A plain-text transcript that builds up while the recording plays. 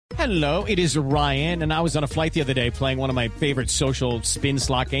Hello, it is Ryan, and I was on a flight the other day playing one of my favorite social spin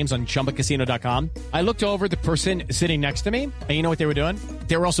slot games on ChumbaCasino.com. I looked over at the person sitting next to me, and you know what they were doing?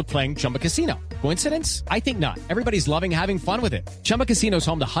 They were also playing Chumba Casino. Coincidence? I think not. Everybody's loving having fun with it. Chumba Casino is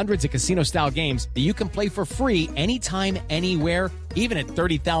home to hundreds of casino-style games that you can play for free anytime, anywhere, even at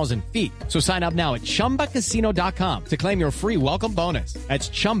 30,000 feet. So sign up now at ChumbaCasino.com to claim your free welcome bonus. That's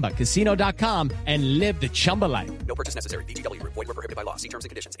ChumbaCasino.com and live the Chumba life. No purchase necessary. VGW. Void where prohibited by law. See terms and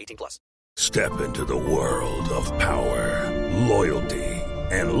conditions. 18+. Step into the world of power, loyalty,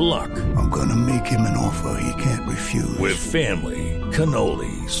 and luck. I'm gonna make him an offer he can't refuse. With family,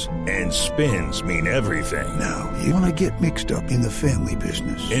 cannolis, and spins mean everything. Now, you wanna get mixed up in the family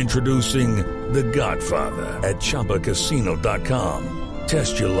business. Introducing The Godfather at ChumbaCasino.com.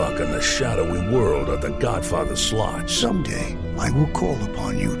 Test your luck in the shadowy world of The Godfather slot. Someday, I will call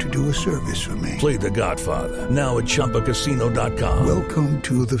upon you to do a service for me. Play The Godfather now at ChumbaCasino.com. Welcome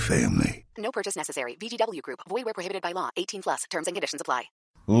to the family. No purchase necessary. VGW Group. Void where prohibited by law. 18+. Terms and conditions apply.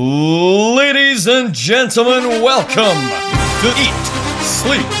 Ladies and gentlemen, welcome to Eat,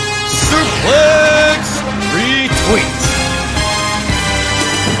 Sleep, Suplex, Retweet.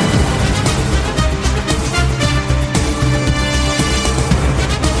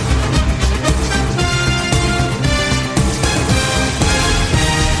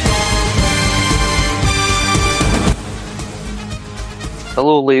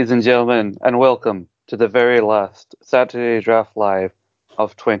 Hello, ladies and gentlemen, and welcome to the very last Saturday Draft Live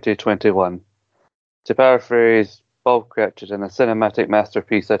of 2021. To paraphrase Bob Cratchit in a cinematic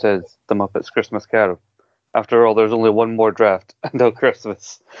masterpiece that is The Muppets Christmas Carol. After all, there's only one more draft until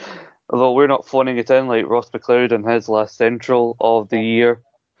Christmas. Although we're not phoning it in like Ross McLeod in his last Central of the year,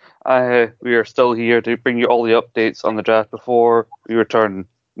 we are still here to bring you all the updates on the draft before we return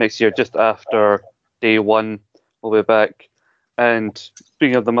next year, just after day one. We'll be back. And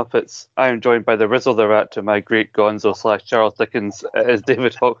speaking of the Muppets, I am joined by the Rizzle the Rat to my great Gonzo / Charles Dickens. It is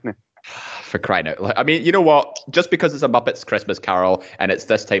David Hockney. For crying out loud. I mean, you know what? Just because it's a Muppets Christmas Carol and it's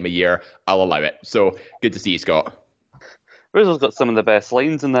this time of year, I'll allow it. So, good to see you, Scott. Rizzle's got some of the best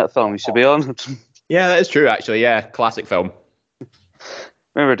lines in that film, you should be honest. Yeah, that is true, actually. Yeah, classic film.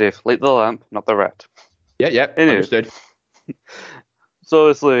 Remember, Dave, light the lamp, not the rat. Yeah, anyway. Understood. So,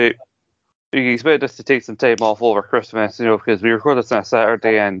 obviously, you can expect us to take some time off over Christmas, because we record this on a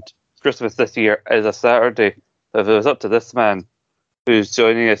Saturday, and Christmas this year is a Saturday. If it was up to this man who's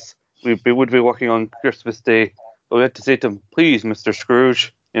joining us, we would be working on Christmas Day. But we had to say to him, please, Mr.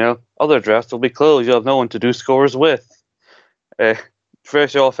 Scrooge, other drafts will be closed. You'll have no one to do scores with.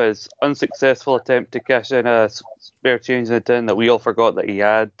 Fresh off his unsuccessful attempt to cash in a spare change in the tin that we all forgot that he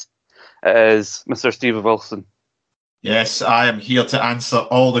had, it is Mr. Steve Wilson. Yes, I am here to answer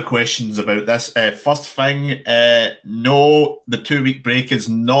all the questions about this. First thing, no, the 2-week break is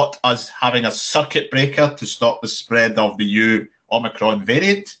not us having a circuit breaker to stop the spread of the new Omicron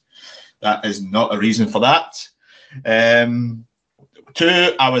variant. That is not a reason for that.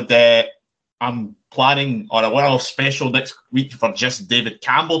 Two, I'm planning on a one-off special next week for just David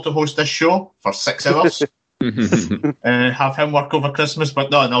Campbell to host this show for 6 hours. Have him work over Christmas.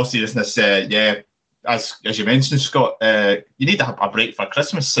 But no, in all seriousness, as you mentioned, Scott, you need to have a break for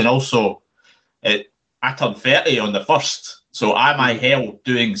Christmas. And also, I turn 30 on the 1st. So am I hell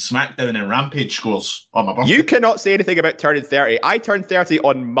doing SmackDown and Rampage scores on my birthday? You cannot say anything about turning 30. I turned 30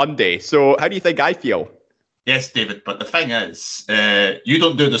 on Monday. So how do you think I feel? Yes, David, but the thing is, you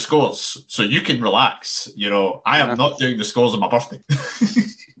don't do the scores, so you can relax. I am not doing the scores on my birthday.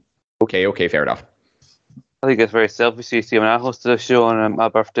 Okay, fair enough. I think it's very selfish you see when I hosted a show on my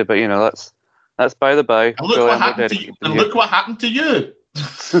birthday, but that's by the by. And look what happened to you.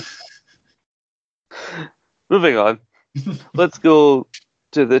 Moving on. Let's go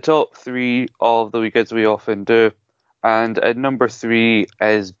to the top 3 of the week as we often do. And at number 3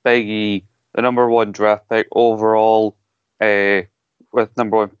 is Big E, the number 1 draft pick overall, with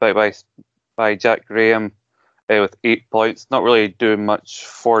number 1 pick by Jack Graham, with 8 points. Not really doing much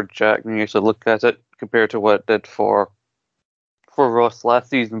for Jack when you actually look at it compared to what it did for Ross last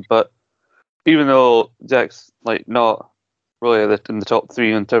season. But even though Jack's not really in the top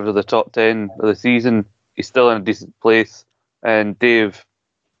 3 in terms of the top 10 of the season, he's still in a decent place. And Dave,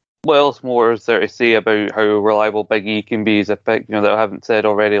 what else more is there to say about how reliable Big E can be as a pick, that I haven't said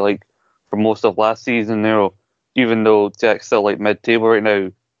already, for most of last season, even though Jack's still mid-table right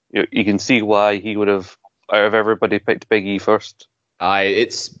now, you can see why he would have, out of everybody, picked Big E first.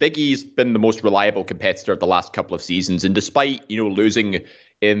 It's Big E's been the most reliable competitor of the last couple of seasons, and despite losing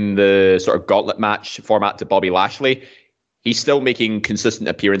in the sort of gauntlet match format to Bobby Lashley, he's still making consistent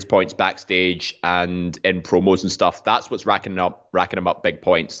appearance points backstage and in promos and stuff. That's what's racking him up big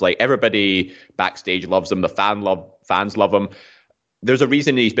points. Like, everybody backstage loves him. The fans love him. There's a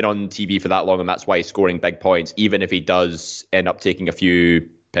reason he's been on TV for that long, and that's why he's scoring big points, even if he does end up taking a few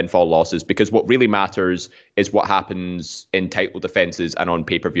pinfall losses, because what really matters is what happens in title defenses and on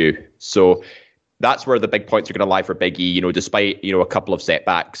pay-per-view. So that's where the big points are going to lie for Big E, despite, a couple of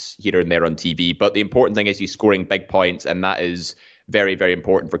setbacks here and there on TV. But the important thing is he's scoring big points, and that is very, very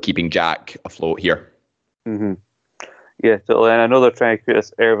important for keeping Jack afloat here. Mm-hmm. Yeah, totally. And I know they're trying to create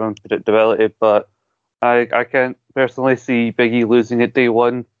this air of unpredictability, but I can't personally see Big E losing at day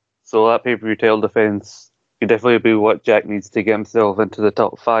one. So that pay-per-view title defense could definitely be what Jack needs to get himself into the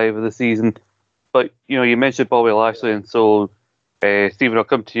top 5 of the season. But, you mentioned Bobby Lashley, and so, Stephen, I'll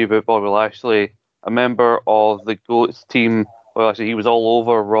come to you about Bobby Lashley, a member of the GOATS team. Well, actually, he was all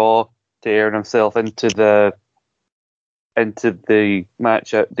over Raw to earn himself into the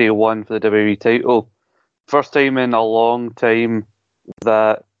match at day one for the WWE title. First time in a long time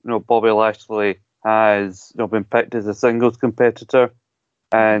that Bobby Lashley has been picked as a singles competitor.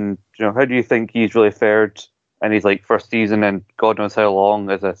 And how do you think he's really fared in his first season and God knows how long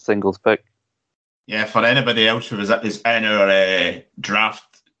as a singles pick? Yeah, for anybody else who was in our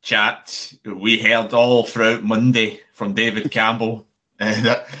draft chat, we heard all throughout Monday from David Campbell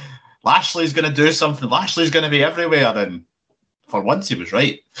that Lashley's going to do something. Lashley's going to be everywhere, and for once he was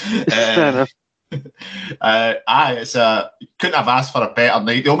right. Couldn't have asked for a better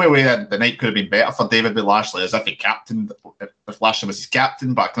night. The only way that the night could have been better for David with Lashley is if Lashley was his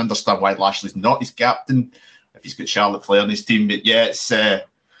captain, but I can understand why Lashley's not his captain if he's got Charlotte Flair on his team. But yeah, it's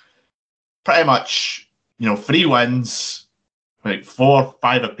pretty much 3 wins,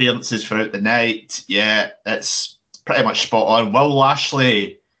 4-5 appearances throughout the night. Yeah, it's pretty much spot on. Will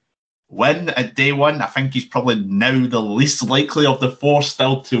Lashley win at day one? I think he's probably now the least likely of the 4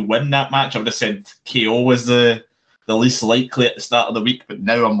 still to win that match. I would have said KO was the least likely at the start of the week, but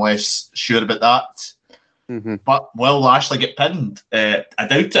now I'm less sure about that. Mm-hmm. But will Lashley get pinned? I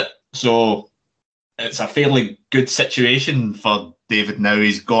doubt it. So it's a fairly good situation for David now.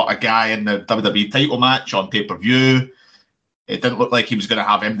 He's got a guy in the WWE title match on pay-per-view. It didn't look like he was going to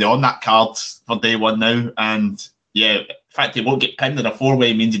have anybody on that card for day one now. And yeah, the fact he won't get pinned in a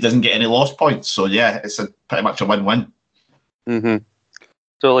 4-way means he doesn't get any loss points. So yeah, it's pretty much a win-win. Mm-hmm.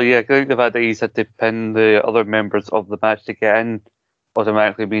 So yeah, I think the fact that he's had to pin the other members of the match to get in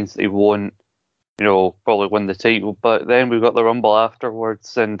automatically means that he won't, probably win the title. But then we've got the Rumble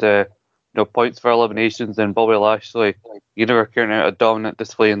afterwards, and points for eliminations. And Bobby Lashley, you never carrying out a dominant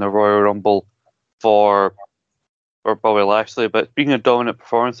display in the Royal Rumble for Bobby Lashley. But speaking of dominant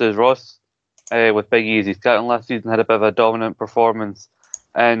performances, Ross, with Big E, his captain last season, had a bit of a dominant performance,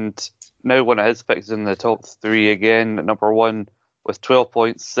 and now one of his picks in the top 3 again at number 1 with 12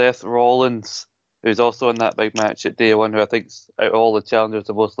 points. Seth Rollins, who's also in that big match at day one, who I think's out of all the challengers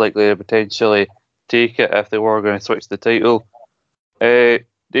the most likely to potentially take it if they were going to switch the title. Dave,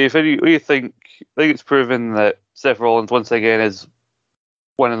 what do you think? I think it's proven that Seth Rollins once again is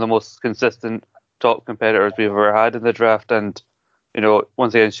one of the most consistent top competitors we've ever had in the draft, and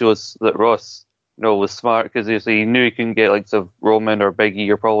once again shows that Ross, was smart, because he knew he couldn't get likes of Roman or Big E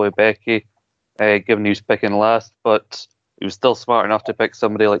or probably Becky, given he was picking last, but he was still smart enough to pick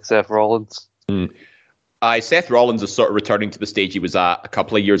somebody like Seth Rollins. Seth Rollins is sort of returning to the stage he was at a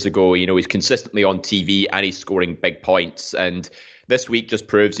couple of years ago. He's consistently on TV and he's scoring big points. And this week just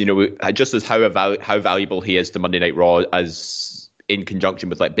proves, just as how valuable he is to Monday Night Raw, as in conjunction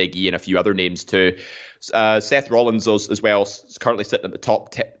with Big E and a few other names too. Seth Rollins as well is currently sitting at the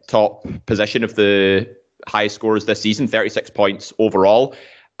top position of the highest scorers this season, 36 points overall.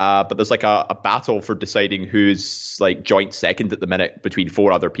 But there's a battle for deciding who's joint second at the minute between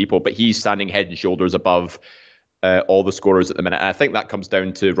 4 other people. But he's standing head and shoulders above all the scorers at the minute. And I think that comes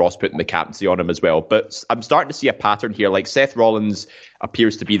down to Ross putting the captaincy on him as well. But I'm starting to see a pattern here. Seth Rollins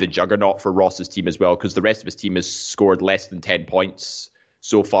appears to be the juggernaut for Ross's team as well, because the rest of his team has scored less than 10 points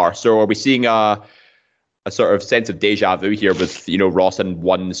so far. So are we seeing a sort of sense of deja vu here with, Ross and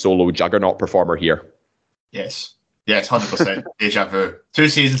one solo juggernaut performer here? Yes, 100% deja vu. 2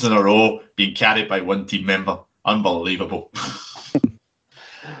 seasons in a row being carried by one team member. Unbelievable.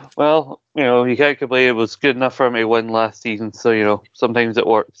 Well, you can't complain. It was good enough for him to win last season, so, sometimes it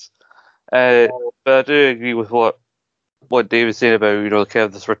works. But I do agree with what Dave was saying about, kind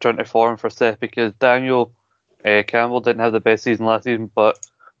of this return to form for Seth, because Daniel Campbell didn't have the best season last season, but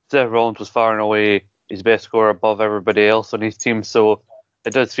Seth Rollins was far and away his best scorer above everybody else on his team, so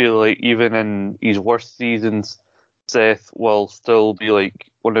it does feel like even in his worst seasons, Seth will still be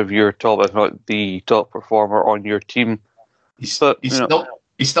one of your top, if not the top performer on your team. He's But, he's you know- still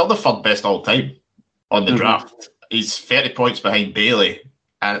he's still the third best all time on the Mhm. draft. He's 30 points behind Bailey,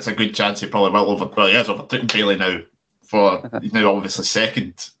 and it's a good chance he probably he has overtaken Bailey now. He's now obviously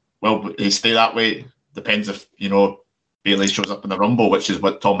second. Well, he stay that way. Depends if Bailey shows up in the Rumble, which is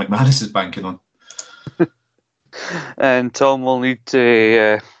what Tom McManus is banking on. And Tom will need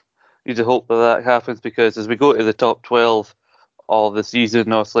to hope that happens, because as we go to the top 12 of the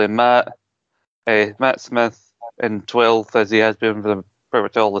season, obviously Matt Smith in 12th, as he has been for pretty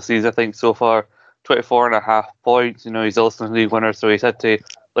much all the season, I think, so far, 24.5 points. He's a listening league winner, so he's had to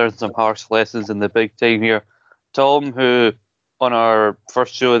learn some harsh lessons in the big time here. Tom, who on our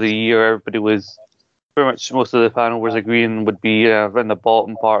first show of the year, everybody was pretty much, most of the panel was agreeing would be in the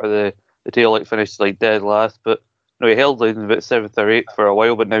bottom part of the tail, like finished like dead last, but he held in about 7th or 8th for a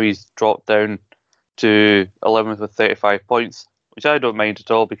while, but now he's dropped down to 11th with 35 points, which I don't mind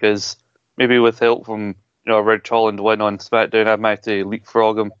at all, because maybe with help from a Ridge Holland win on SmackDown, I might have to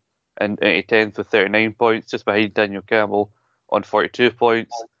leapfrog him into 10th with 39 points, just behind Daniel Campbell on 42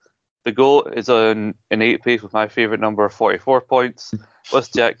 points. The GOAT is in 8th place with my favourite number of 44 points,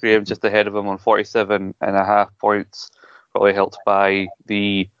 with Jack Graham just ahead of him on 47.5 points, probably helped by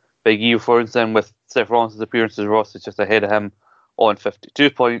the Big E performance. Then with Seth Rollins' appearances, Ross is just ahead of him on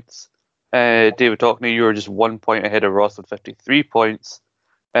 52 points. David Hockney, you were just 1 point ahead of Ross on 53 points.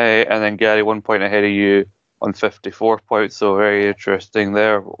 And then Gary, 1 point ahead of you on 54 points. So very interesting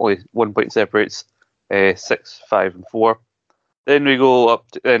there. Only 1 point separates 6, 5, and 4. Then we go up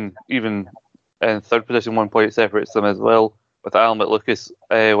to, and even in third position, 1 point separates them as well, with Al McLucas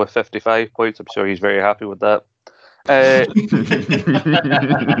with 55 points. I'm sure he's very happy with that.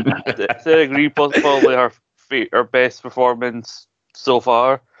 Sarah Green, probably her best performance so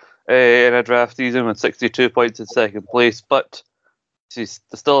far in a draft season, with 62 points in second place, but there's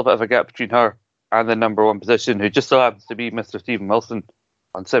still a bit of a gap between her and the number one position, who just so happens to be Mr. Stephen Wilson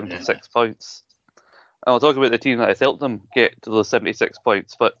on 76 points. And we'll talk about the team that has helped them get to those 76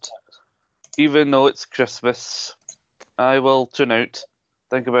 points, but even though it's Christmas, I will tune out,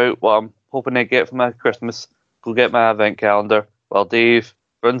 think about what I'm hoping to get for my Christmas, go get my advent calendar, while Dave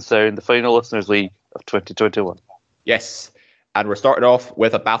runs down the final Listeners League of 2021. Yes, and we're starting off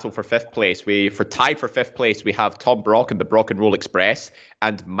with a battle for 5th place. For tied for 5th place, we have Tom Brock and the Brock and Roll Express,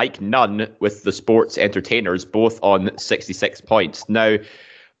 and Mike Nunn with the Sports Entertainers, both on 66 points. Now,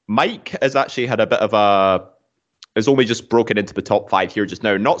 Mike has actually had a bit of has only just broken into the top 5 here just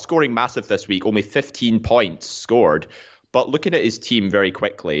now. Not scoring massive this week, only 15 points scored. But looking at his team very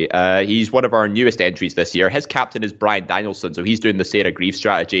quickly, he's one of our newest entries this year. His captain is Bryan Danielson, so he's doing the Sarah Greaves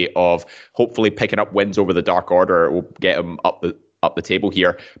strategy of hopefully picking up wins over the Dark Order. It will get him up the table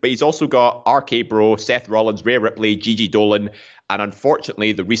here. But he's also got RK Bro, Seth Rollins, Rhea Ripley, Gigi Dolan, and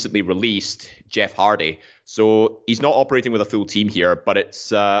unfortunately the recently released Jeff Hardy. So he's not operating with a full team here, but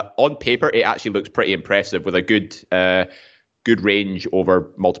it's on paper it actually looks pretty impressive with a good range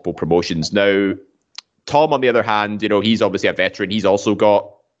over multiple promotions. Now, Tom, on the other hand, he's obviously a veteran. He's also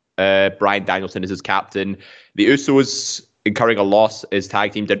got Bryan Danielson as his captain. The Usos incurring a loss as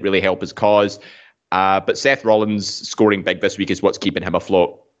tag team didn't really help his cause. But Seth Rollins scoring big this week is what's keeping him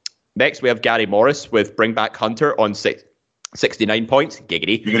afloat. Next, we have Gary Morris with Bring Back Hunter on 69 points.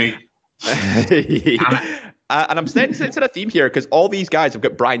 Giggity. And I'm sensing a theme here, because all these guys have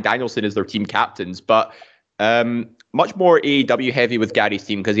got Bryan Danielson as their team captains, but much more AEW heavy with Gary's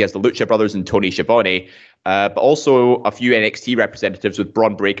team, because he has the Lucha Brothers and Tony Schiavone, but also a few NXT representatives with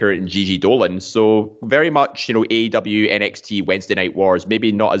Braun Breaker and Gigi Dolan. So very much, AEW, NXT, Wednesday Night Wars,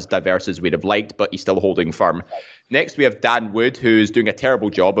 maybe not as diverse as we'd have liked, but he's still holding firm. Next, we have Dan Wood, who's doing a terrible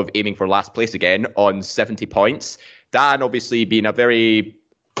job of aiming for last place again on 70 points. Dan, obviously, being a very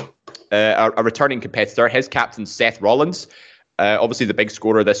a returning competitor. His captain, Seth Rollins, obviously the big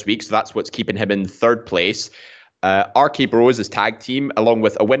scorer this week, so that's what's keeping him in third place. RK Bros is tag team, along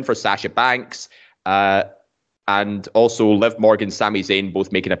with a win for Sasha Banks, and also Liv Morgan, Sami Zayn,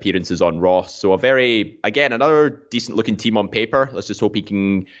 both making appearances on Raw. So another decent looking team on paper. Let's just hope he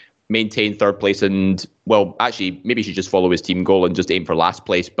can maintain third place and, well, actually, maybe he should just follow his team goal and just aim for last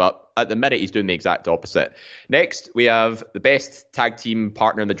place. But at the minute, he's doing the exact opposite. Next, we have the best tag team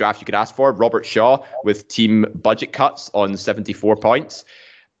partner in the draft you could ask for, Robert Shaw, with team budget cuts on 74 points.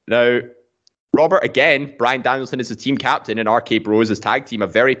 Now, Robert, again, Bryan Danielson is the team captain and RK Bros as tag team, a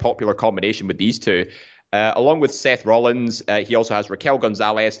very popular combination with these two. Along with Seth Rollins, he also has Raquel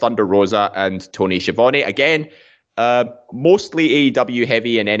Gonzalez, Thunder Rosa, and Tony Schiavone. Again, mostly AEW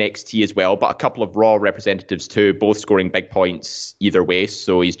heavy and NXT as well, but a couple of Raw representatives too, both scoring big points either way.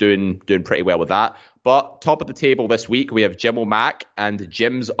 So he's doing pretty well with that. But top of the table this week, we have Jim O'Mac and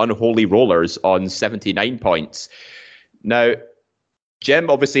Jim's Unholy Rollers on 79 points. Now, Jim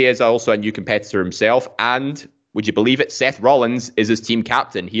obviously is also a new competitor himself, and would you believe it, Seth Rollins is his team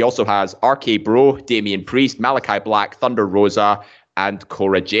captain. He also has RK Bro, Damian Priest, Malachi Black, Thunder Rosa, and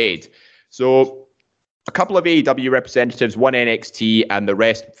Cora Jade. So a couple of AEW representatives, one NXT, and the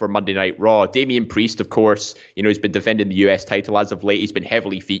rest for Monday Night Raw. Damian Priest, of course, he's been defending the US title as of late. He's been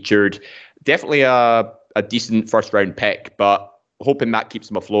heavily featured. Definitely a decent first-round pick, but hoping that keeps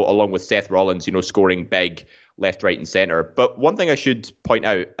him afloat, along with Seth Rollins, scoring big left, right, and center. But one thing I should point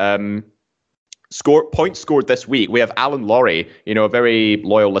out, points scored this week. We have Alan Laurie, a very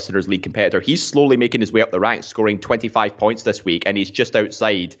loyal Listeners League competitor. He's slowly making his way up the ranks, scoring 25 points this week, and he's just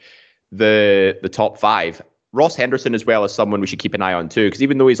outside the top 5. Ross Henderson as well is someone we should keep an eye on too, because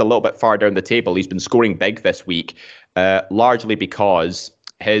even though he's a little bit far down the table, he's been scoring big this week, largely because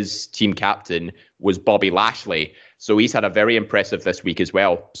his team captain was Bobby Lashley. So he's had a very impressive this week as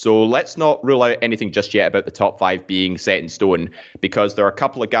well. So let's not rule out anything just yet about the top 5 being set in stone, because there are a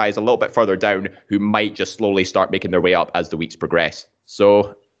couple of guys a little bit further down who might just slowly start making their way up as the weeks progress.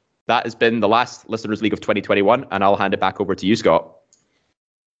 So that has been the last Listeners League of 2021, and I'll hand it back over to you, Scott.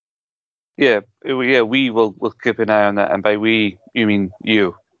 Yeah, we'll keep an eye on that, and by we, you mean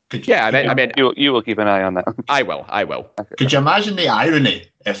you. Yeah, I mean, you will keep an eye on that. I will. Okay. Could you imagine the irony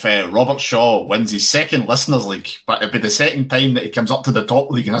if Robert Shaw wins his second Listeners League, but it'd be the second time that he comes up to the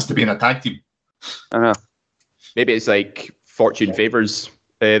top league and has to be in a tag team? I know. Maybe it's like fortune favours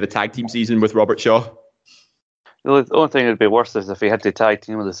the tag team season with Robert Shaw. The only thing that'd be worse is if he had to tag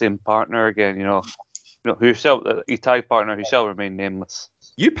team with the same partner again. His tag partner who shall remain nameless.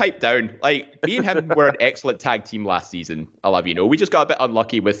 You pipe down. Like, me and him were an excellent tag team last season, I'll have you know. We just got a bit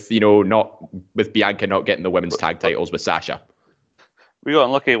unlucky with, with Bianca not getting the women's tag titles with Sasha. We got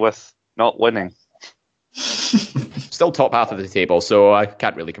unlucky with not winning. Still top half of the table, so I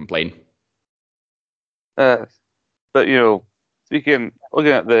can't really complain. But, looking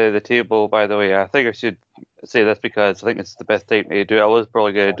at the table, by the way, I think I should say this because I think it's the best time to do it. I was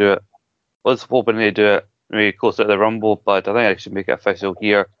probably going to do it. I was hoping to do it maybe closer to the Rumble, but I think I should make it official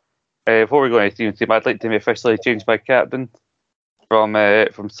here. Before we go into Steven's team, I'd like to officially change my captain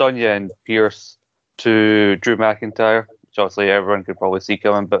from Sonya and Pierce to Drew McIntyre, which obviously everyone could probably see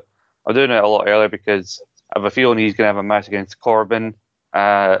coming, but I'm doing it a lot earlier because I have a feeling he's going to have a match against Corbin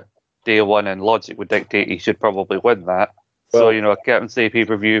day one, and logic would dictate he should probably win that. Well, so, a captaincy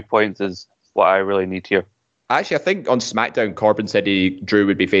pay-per-view points is what I really need here. Actually, I think on SmackDown, Corbin said Drew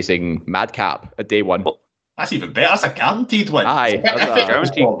would be facing Madcap at day one. Well, that's even better. That's a guaranteed win. Aye,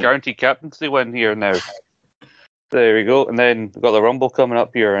 guaranteed captaincy win here now. There we go. And then we've got the Rumble coming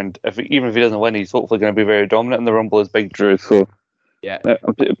up here, and even if he doesn't win, he's hopefully going to be very dominant in the Rumble as Big Drew. So yeah.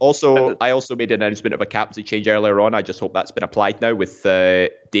 I also made an announcement of a captaincy change earlier on. I just hope that's been applied now with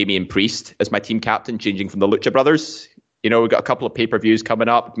Damian Priest as my team captain, changing from the Lucha Brothers. We've got a couple of pay-per-views coming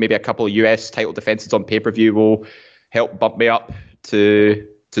up. Maybe a couple of US title defenses on pay-per-view will help bump me up to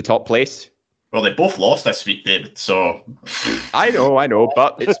top place. Well, they both lost this week, David, so... I know,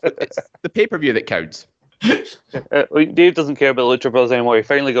 but it's the pay-per-view that counts. Dave doesn't care about Lucha Brothers anymore. He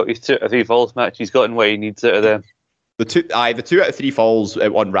finally got his 2 out of 3 falls match. He's gotten what he needs out of them. The 2 out of 3 falls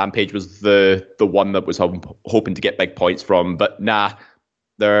on Rampage was the one that was hoping to get big points from, but nah,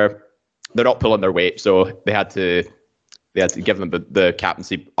 they're not pulling their weight, so they had to give them the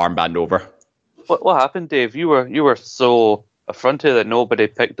captaincy armband over. What happened, Dave? You were so affronted that nobody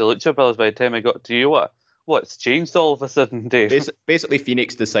picked the Lucha Brothers by the time I got to you. What's changed all of a sudden, Dave? Basically,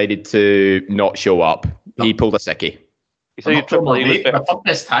 Phoenix decided to not show up. No. He pulled a sickie. They're the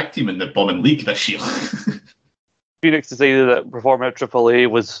best tag team in the Bombing League this year. Phoenix decided that performing at AAA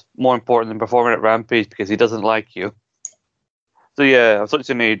was more important than performing at Rampage because he doesn't like you. So yeah, I'm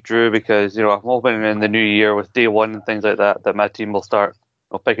switching Drew because I'm hoping in the new year with day one and things like that my team will start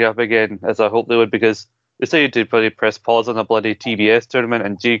picking up again, as I hope they would, because they decided to probably press pause on the bloody TBS tournament,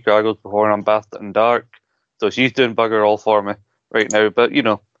 and Jade Cargill's performing on Bastard and Dark, so she's doing bugger all for me right now. But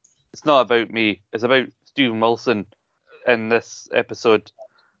it's not about me; it's about Steven Wilson in this episode,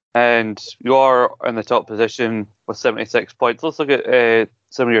 and you are in the top position with 76 points. Let's look at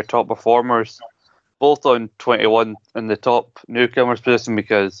some of your top performers, both on 21 in the top newcomers position,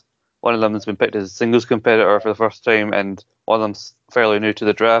 because one of them has been picked as a singles competitor for the first time, and one of them's fairly new to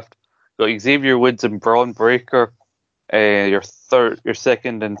the draft. Got Xavier Woods and Braun Breaker, your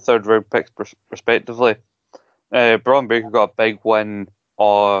second and third round picks respectively. Braun Breaker got a big win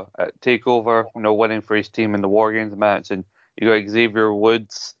at TakeOver, winning for his team in the War Games match, and you got Xavier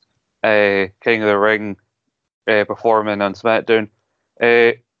Woods, King of the Ring, performing on SmackDown.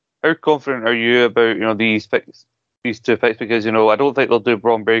 How confident are you about these two picks? Because I don't think they'll do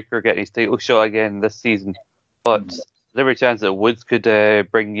Braun Breaker getting his title shot again this season, but there's every chance that Woods could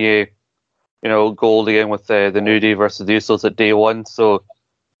bring you, gold again with the New Day versus the Usos at day one. So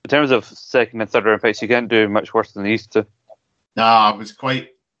in terms of second and third round picks, you can't do much worse than these two. I was quite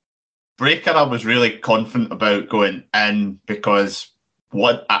Breaker. I was really confident about going in because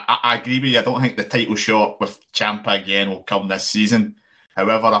I agree with you. I don't think the title shot with Ciampa again will come this season.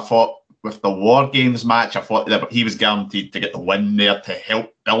 However, I thought with the War Games match, I thought that he was guaranteed to get the win there to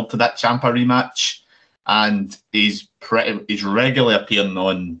help build to that Ciampa rematch. And he's regularly appearing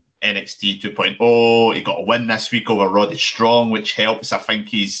on NXT 2.0. He got a win this week over Roddy Strong, which helps. I think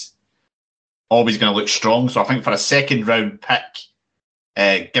he's always going to look strong. So I think for a second round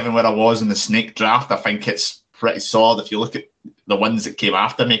pick, given where I was in the snake draft, I think it's pretty solid. If you look at the ones that came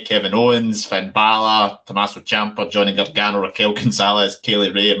after me, Kevin Owens, Finn Balor, Tommaso Ciampa, Johnny Gargano, Raquel Gonzalez,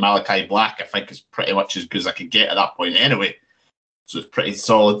 Kaylee Ray, and Malachi Black, I think it's pretty much as good as I could get at that point anyway. So it's pretty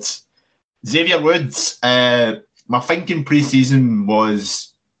solid. Xavier Woods, my thinking pre-season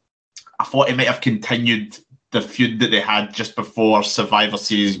was I thought he might have continued the feud that they had just before Survivor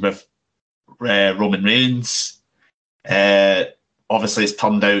Series with Roman Reigns. Obviously, it's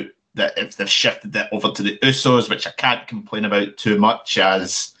turned out that if they've shifted it over to the Usos, which I can't complain about too much,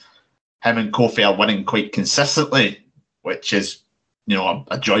 as him and Kofi are winning quite consistently, which is,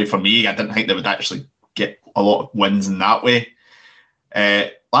 a joy for me. I didn't think they would actually get a lot of wins in that way.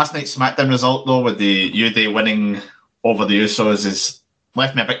 Last night's SmackDown result, though, with the New Day winning over the Usos, has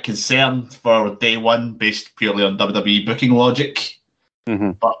left me a bit concerned for day one, based purely on WWE booking logic.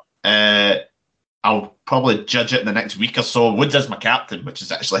 Mm-hmm. But I'll probably judge it in the next week or so. Woods is my captain, which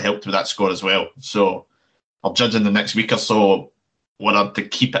has actually helped with that score as well. So I'll judge in the next week or so whether to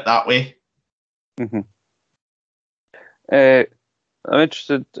keep it that way. Mm-hmm. I'm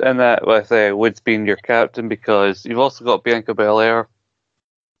interested in that with Woods being your captain because you've also got Bianca Belair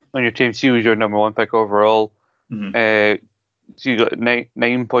on your team. She was your number one pick overall. Mm-hmm. She got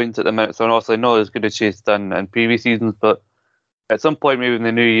 9 points at the minute, so obviously not as good as she's done in previous seasons, but at some point, maybe in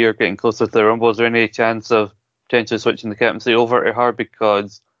the new year, getting closer to the Rumble, is there any chance of potentially switching the captaincy over to her?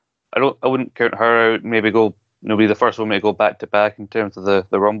 Because I wouldn't count her out. Maybe be the first one to go back to back in terms of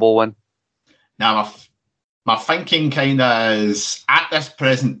the Rumble one. Now, my thinking kind of is at this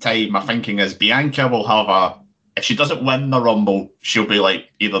present time. My thinking is Bianca will have if she doesn't win the Rumble, she'll be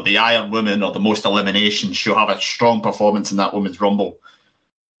like either the Iron Woman or the most eliminations. She'll have a strong performance in that Women's Rumble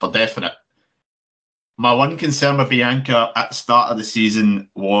for definite. My one concern with Bianca at the start of the season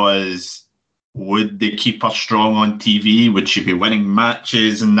was, would they keep her strong on TV? Would she be winning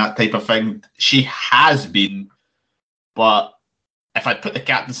matches and that type of thing? She has been, but if I put the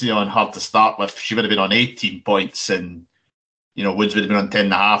captaincy on her to start with, she would have been on 18 points and, Woods would have been on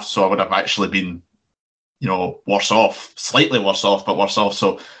 10.5, so I would have actually been, worse off, slightly worse off, but worse off.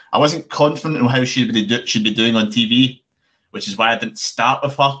 So I wasn't confident in how she'd be doing on TV, which is why I didn't start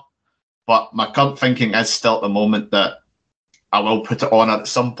with her. But my current thinking is still at the moment that I will put it on at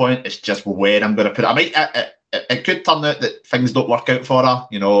some point. It's just where I'm going to put it. It could turn out that things don't work out for her.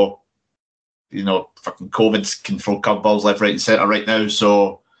 Fucking COVID can throw curveballs left, right, and centre right now.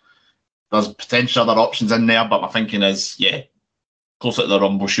 So there's potential other options in there. But my thinking is, closer to the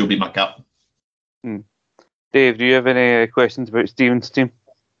Rumble, she'll be my captain. Dave, do you have any questions about Steven's team?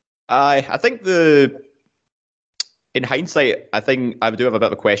 I think in hindsight, I think I do have a bit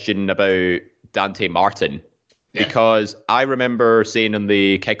of a question about Dante Martin, because I remember saying on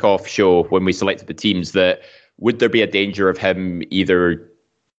the kickoff show when we selected the teams that would there be a danger of him either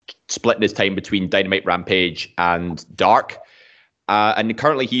splitting his time between Dynamite, Rampage and Dark? And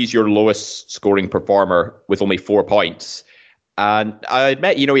currently he's your lowest scoring performer with only 4 points. And I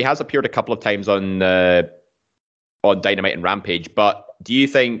admit, he has appeared a couple of times on Dynamite and Rampage, but do you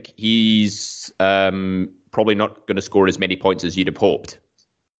think he's probably not going to score as many points as you'd have hoped?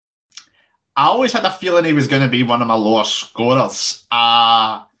 I always had a feeling he was going to be one of my lower scorers.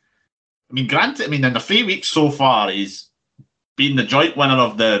 Granted, in the 3 weeks so far, he's been the joint winner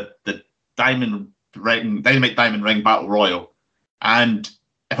of the Dynamite Diamond Ring Battle Royal. And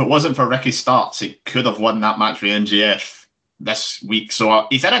if it wasn't for Ricky Starks, he could have won that match with MJF this week. So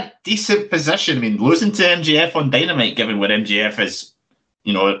he's in a decent position. Losing to MJF on Dynamite, given where MJF is,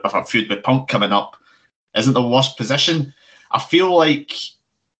 with a feud with Punk coming up, isn't the worst position. I feel like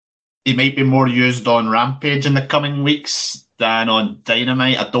he might be more used on Rampage in the coming weeks than on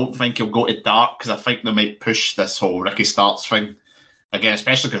Dynamite. I don't think he'll go to Dark because I think they might push this whole Ricky Starks thing again,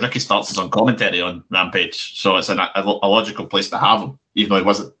 especially because Ricky Starks is on commentary on Rampage, so it's a logical place to have him, even though he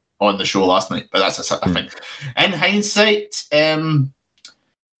wasn't on the show last night. But that's a certain thing. In hindsight, I'm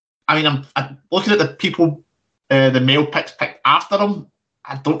looking at the people, the male picks picked after him.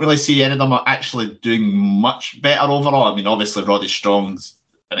 I don't really see any of them are actually doing much better overall. I mean, obviously Roddy Strong's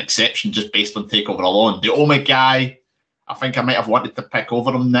an exception just based on takeover alone. The only guy I think I might have wanted to pick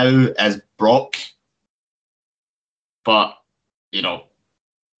over him now is Brock. But, you know,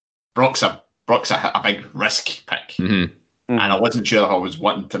 Brock's a big risk pick. Mm-hmm. And I wasn't sure I was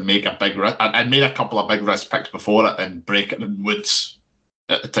wanting to make a big risk. I'd made a couple of big risk picks before it in Breaker and Woods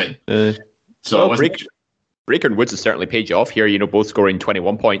at the time. Breaker and Woods has certainly paid you off here, you know, both scoring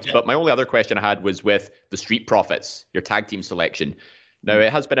 21 points. Yeah. But my only other question I had was with the Street Profits, your tag team selection. Now,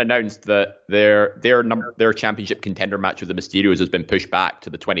 it has been announced that their championship contender match with the Mysterios has been pushed back to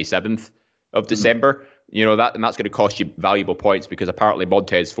the 27th of December. You know, that's going to cost you valuable points because apparently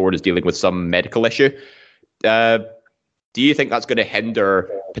Montez Ford is dealing with some medical issue. Do you think that's going to hinder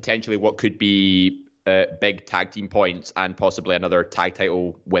potentially what could be big tag team points and possibly another tag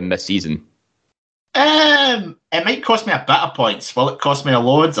title win this season? It might cost me a bit of points. Will it cost me a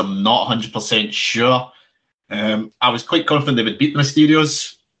loads? I'm not 100% sure. I was quite confident they would beat the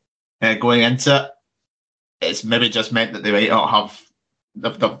Mysterios going into it. It's maybe just meant that they might not have...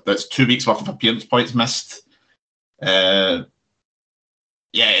 That's 2 weeks worth of appearance points missed. Yeah,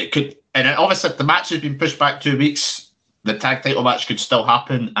 it could... And obviously, if the match has been pushed back 2 weeks, the tag title match could still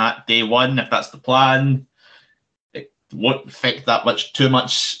happen at day one, if that's the plan. It won't affect that too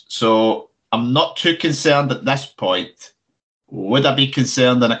much. So I'm not too concerned at this point. Would I be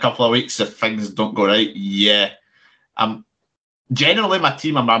concerned in a couple of weeks if things don't go right? Yeah. Generally, my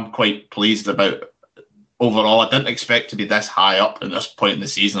team I'm quite pleased about overall. I didn't expect to be this high up at this point in the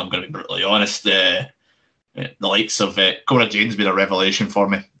season. I'm going to be brutally honest. The likes of Cora Jane's been a revelation for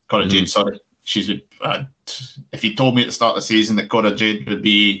me. Cora Jane, sorry. She's if you told me at the start of the season that Cora Jade would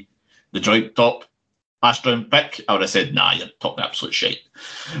be the joint top last round pick, I would have said, nah, you're talking absolute shit.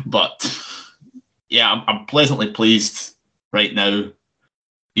 But yeah, I'm pleasantly pleased right now.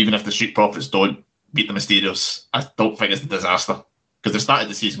 Even if the Street Profits don't beat the Mysterios, I don't think it's a disaster because they started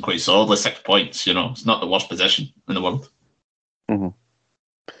the season quite solidly, 6 points. You know, it's not the worst position in the world. Mm-hmm.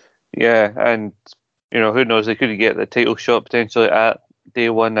 Yeah, and you know, who knows? They could get the title shot potentially at day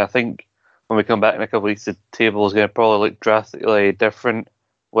one. I think when we come back in a couple of weeks, the table is going to probably look drastically different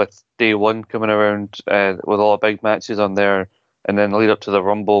with day one coming around with all the big matches on there, and then the lead up to the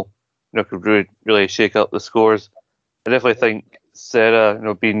Rumble, you know, could really shake up the scores. I definitely think Sarah, you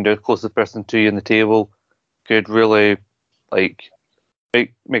know, being the closest person to you in the table, could really make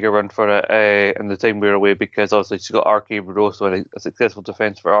a run for it in the time we're away because obviously she's got RK Bro, so a successful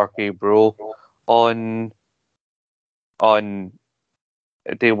defense for RK Bro on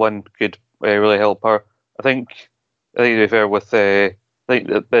day one could really help her. I think to be fair with I think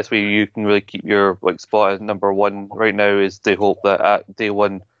the best way you can really keep your spot as number one right now is to hope that at day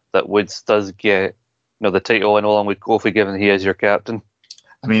one that Woods does get the title and along with Kofi, given he is your captain.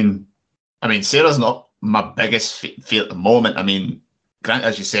 I mean Sarah's not my biggest fear at the moment. I mean, Grant,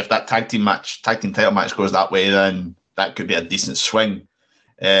 as you say, if that tag team title match goes that way, then that could be a decent swing.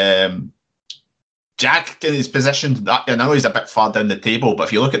 Jack in his position, I know he's a bit far down the table, but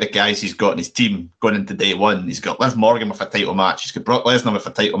if you look at the guys he's got in his team going into day one, he's got Liv Morgan with a title match, he's got Brock Lesnar with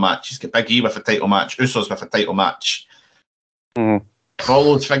a title match, he's got Big E with a title match, Usos with a title match. Mm. If all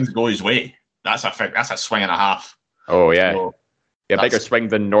those things go his way, that's a swing and a half. Oh yeah, bigger swing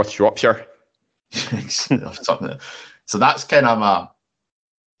than North Shropshire. So that's kind of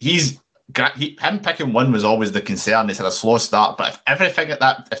him picking one was always the concern. He's had a slow start, but if everything if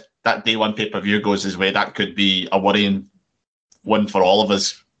that day one pay-per-view goes his way, that could be a worrying one for all of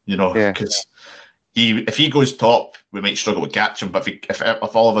us, because if he goes top, we might struggle to catch him. But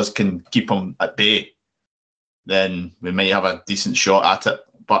if all of us can keep him at bay, then we might have a decent shot at it.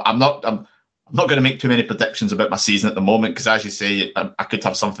 But I'm not going to make too many predictions about my season at the moment, because as you say, I could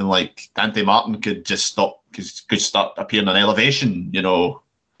have something like Dante Martin could start appearing on Elevation,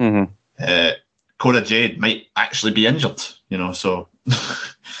 Mm-hmm. Cora Jade might actually be injured, so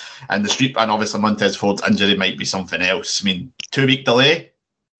and obviously Montez Ford's injury might be something else. I mean, 2 week delay,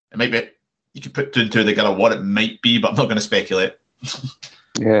 it might be, you could put two and two together what it might be, but I'm not going to speculate.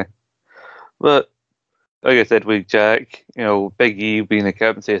 Yeah, but like I said with Jack, Big E being the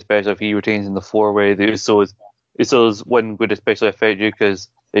captaincy, especially if he retains in the 4-way, the Usos win would especially affect you because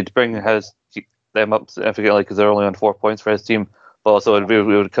it'd bring them up significantly because they're only on 4 points for his team. But also it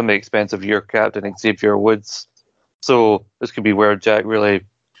would come at the expense of your captain, Xavier Woods. So this could be where Jack really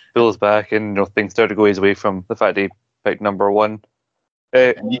pulls back and things start to go his way from the fact that he picked number one.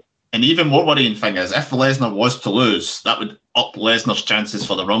 And even more worrying thing is, if Lesnar was to lose, that would up Lesnar's chances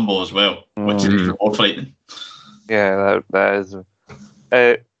for the Rumble as well, which is even more frightening. Yeah, that is.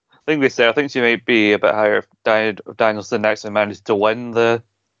 think they said, I think she might be a bit higher if Danielson actually managed to win the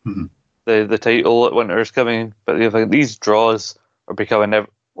title at Winter's coming. But I think these draws are becoming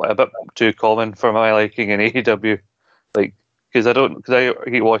a bit too common for my liking in AEW. Like, because I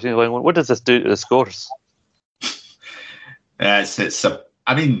keep watching going, what does this do to the scores?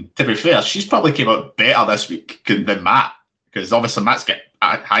 I mean, to be fair, she's probably came out better this week than Matt, because obviously Matt's got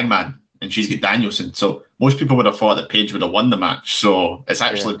Hangman and she's got Danielson. So most people would have thought that Paige would have won the match. So it's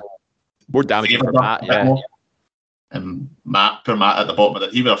actually more damage for Matt. Yeah. And poor Matt at the bottom of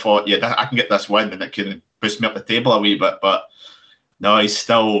it, he would have thought, I can get this win and it can boost me up the table a wee bit. But no, he's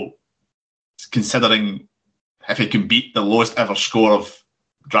still considering if he can beat the lowest ever score of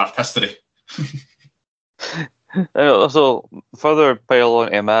draft history. Also, further pile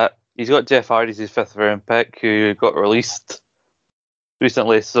on to Matt, he's got Jeff Hardy's his 5th round pick who got released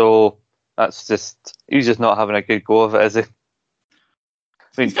recently, so that's he's just not having a good go of it, is he? I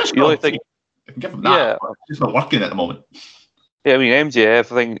mean, you only think, give him that, but it's not working at the moment. Yeah, I mean,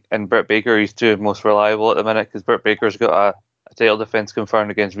 MJF, I think, and Britt Baker, he's two most reliable at the minute, because Britt Baker's got a title defense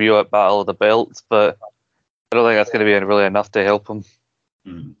confirmed against Rio at Battle of the Belts, but I don't think that's going to be really enough to help him.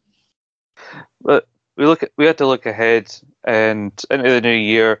 But we had to look ahead and into the new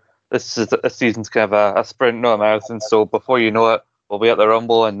year. This season's kind of a sprint, not a marathon. So before you know it, we'll be at the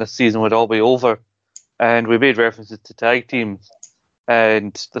Rumble, and this season would all be over. And we made references to tag teams,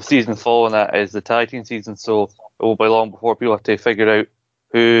 and the season following that is the tag team season. So it won't be long before people have to figure out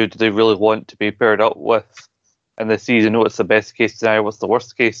who do they really want to be paired up with in this season. What's the best case scenario? What's the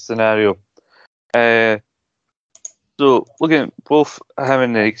worst case scenario? So, looking at both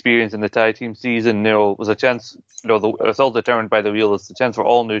having the experience in the tag team season, was a chance, it's all determined by the wheel. It's a chance for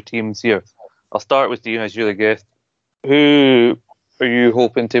all new teams here. I'll start with Dean as you're the guest. Who are you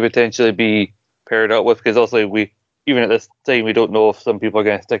hoping to potentially be paired up with? Because also, even at this time, we don't know if some people are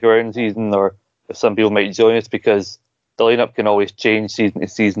going to stick around the season or if some people might join us, because the lineup can always change season to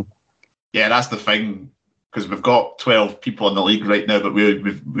season. Yeah, that's the thing, because we've got 12 people in the league right now, but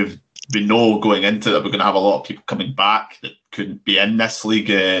we know going into it we're going to have a lot of people coming back that couldn't be in this league.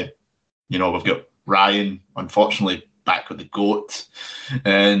 We've got Ryan, unfortunately, back with the GOAT,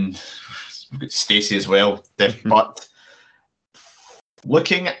 and we've got Stacey as well. But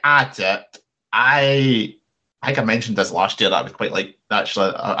looking at it, I think I mentioned this last year that I would quite like.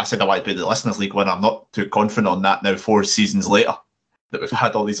 Actually, I said I want to be the Listeners League winner. I'm not too confident on that now, 4 seasons later, that we've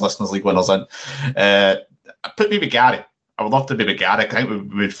had all these Listeners League winners in. Put me with Gary. I would love to be with Gary. I think we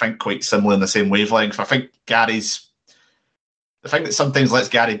would think quite similar in the same wavelength. I think Gary's... The thing that sometimes lets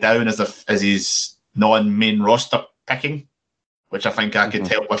Gary down is his non-main roster picking, which I think I could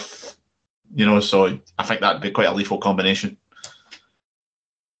help with. So I think that would be quite a lethal combination.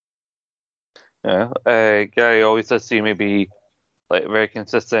 Yeah, Gary always does seem to be very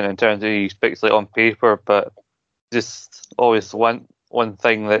consistent in terms of his picks on paper, but just always one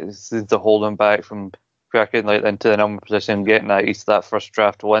thing that seems to hold him back from cracking into the number position, getting that first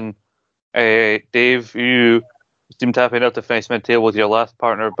draft win. Dave, you seem to have enough to finish mid-table with your last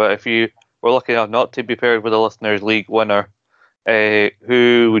partner, but if you were lucky enough not to be paired with a Listeners League winner,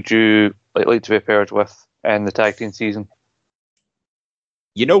 who would you like to be paired with in the tag team season?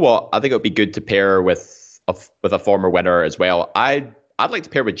 You know what? I think it would be good to pair with a former winner as well. I'd like to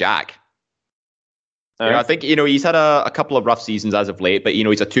pair with Jack. I think, he's had a couple of rough seasons as of late, but,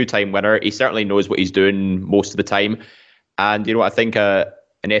 he's a 2-time winner. He certainly knows what he's doing most of the time. And, I think an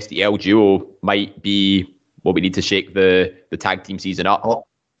SDL duo might be what we need to shake the tag team season up.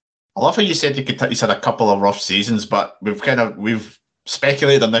 I love how you said he's had a couple of rough seasons, but we've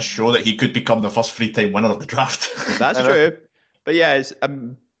speculated on this show that he could become the first 3-time winner of the draft. That's true. But yeah,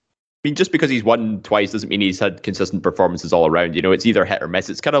 just because he's won twice doesn't mean he's had consistent performances all around. It's either hit or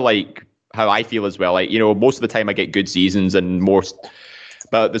miss. It's kind of like how I feel as well. Most of the time I get good seasons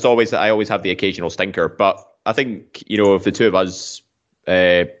but I always have the occasional stinker. But I think, if the two of us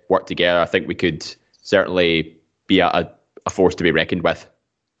work together, I think we could certainly be a force to be reckoned with.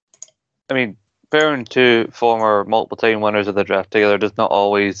 I mean, pairing two former multiple-time winners of the draft together does not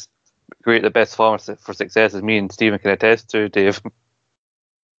always create the best form for success, as me and Stephen can attest to, Dave.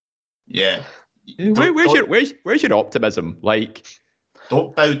 Yeah. Where's your optimism?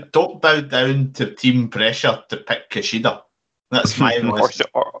 Don't bow down to team pressure to pick Kushida. That's my advice.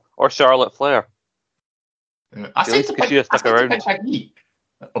 or Charlotte Flair. I said to pick around. Big E.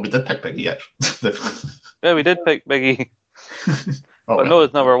 Oh, we did pick Big E, actually. Yeah, we did pick Big E. But no,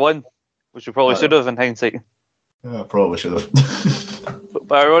 it's number 1, which we probably should have in hindsight. Yeah, probably should have.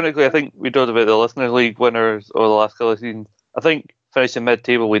 But ironically, I think we talked about the Listeners League winners over the last couple of seasons. I think finishing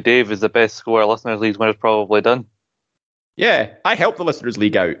mid-table with Dave is the best score a Listeners League winner's probably done. Yeah, I helped the Listeners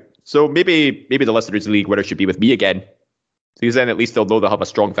League out. So maybe the Listeners League winner should be with me again. Because then at least they'll know they'll have a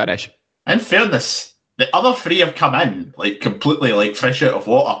strong finish. In fairness, the other three have come in like completely like fresh out of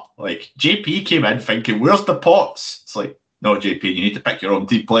water. Like JP came in thinking, "Where's the pots?" It's like, no, JP, you need to pick your own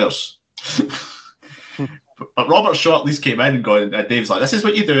team players. But Robert Shaw at least came in and going, Dave's like, "This is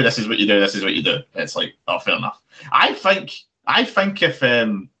what you do. This is what you do. This is what you do." And it's like, oh, fair enough. I think if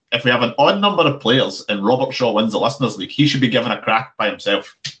we have an odd number of players and Robert Shaw wins the Listeners League, he should be given a crack by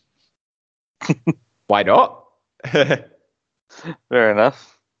himself. Why not? Fair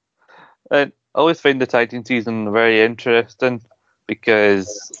enough. I always find the tag team season very interesting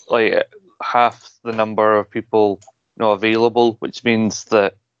because like half the number of people available, which means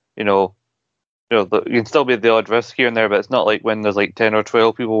that you can still be the odd risk here and there, but it's not like when there's like 10 or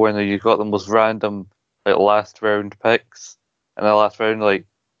 12 people when you've got the most random like last round picks. And the last round, like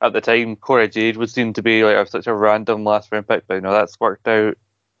at the time, Cora Jade would seem to be like such a random last round pick, but that's worked out.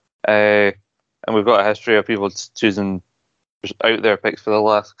 And we've got a history of people choosing out there picks for the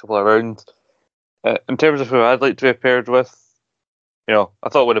last couple of rounds. In terms of who I'd like to be paired with, I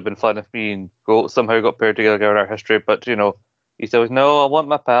thought it would have been fun if me and Goat somehow got paired together given our history, but he said, "No, I want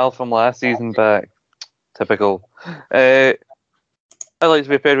my pal from last season back." Typical. I'd like to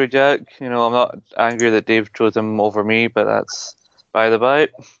be paired with Jack. I'm not angry that Dave chose him over me, but that's by the by.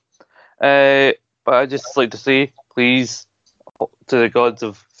 But I'd just like to say, please, to the gods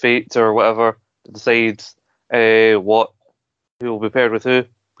of fate or whatever, to decide who will be paired with who.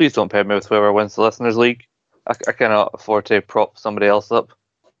 Please don't pair me with whoever wins the Listeners League. I cannot afford to prop somebody else up.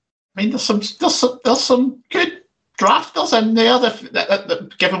 I mean, there's some good drafters in there that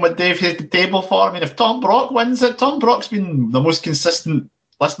given what Dave has the table for. I mean, if Tom Brock wins it, Tom Brock's been the most consistent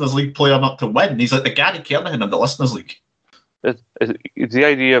Listeners League player not to win. He's like the Gary Kernahan of the Listeners League. Is the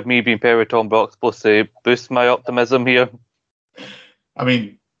idea of me being paired with Tom Brock supposed to boost my optimism here? I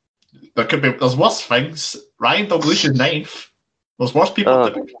mean, there's worse things. Ryan Dalglish is 9th. There's worse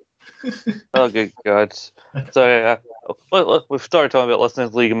people. Oh, good God. So, we've started talking about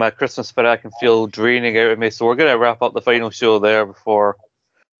Listeners League and my Christmas spirit I can feel draining out of me, so we're going to wrap up the final show there before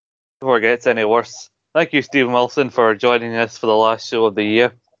it gets any worse. Thank you, Stephen Wilson, for joining us for the last show of the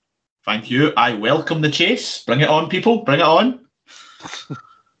year. Thank you. I welcome the chase. Bring it on, people. Bring it on.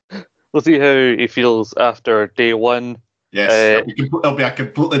 We'll see how he feels after day one. Yes, it'll be a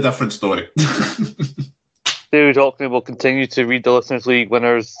completely different story. David Hockney will continue to read the Listeners League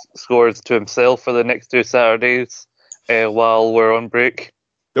winners' scores to himself for the next 2 Saturdays while we're on break.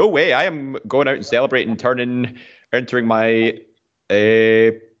 No way. I am going out and celebrating entering my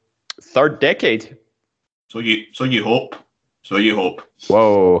 3rd decade. So you hope.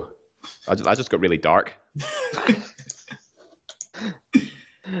 Whoa. I just got really dark.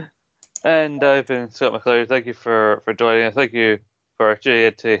 And I've been Scott McLeod. Thank you for joining us. Thank you for tuning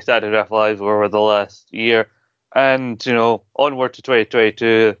in to Saturday Draft Live over the last year. And, onward to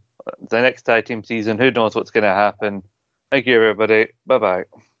 2022, the next tag team season. Who knows what's going to happen? Thank you, everybody. Bye-bye.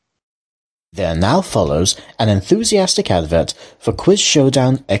 There now follows an enthusiastic advert for Quiz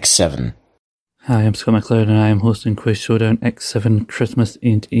Showdown X7. Hi, I'm Scott McLeod and I am hosting Quiz Showdown X7 Christmas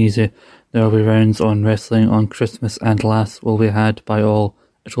Ain't Easy. There will be rounds on wrestling on Christmas and laughs will be had by all.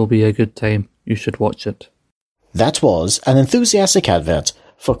 It will be a good time. You should watch it. That was an enthusiastic advert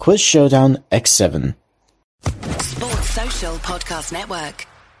for Quiz Showdown X7. Sports Social Podcast Network.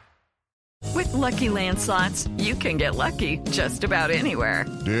 With Lucky Land Slots, you can get lucky just about anywhere.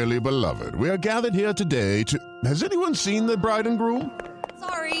 Dearly beloved, we are gathered here today to... Has anyone seen the bride and groom?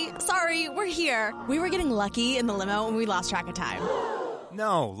 Sorry, we're here. We were getting lucky in the limo and we lost track of time.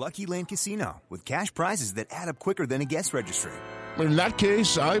 No, Lucky Land Casino, with cash prizes that add up quicker than a guest registry. In that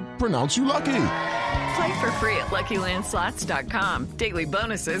case, I pronounce you lucky. Play for free at LuckyLandSlots.com. Daily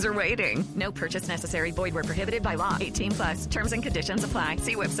bonuses are waiting. No purchase necessary. Void where prohibited by law. 18+. Terms and conditions apply.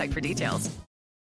 See website for details.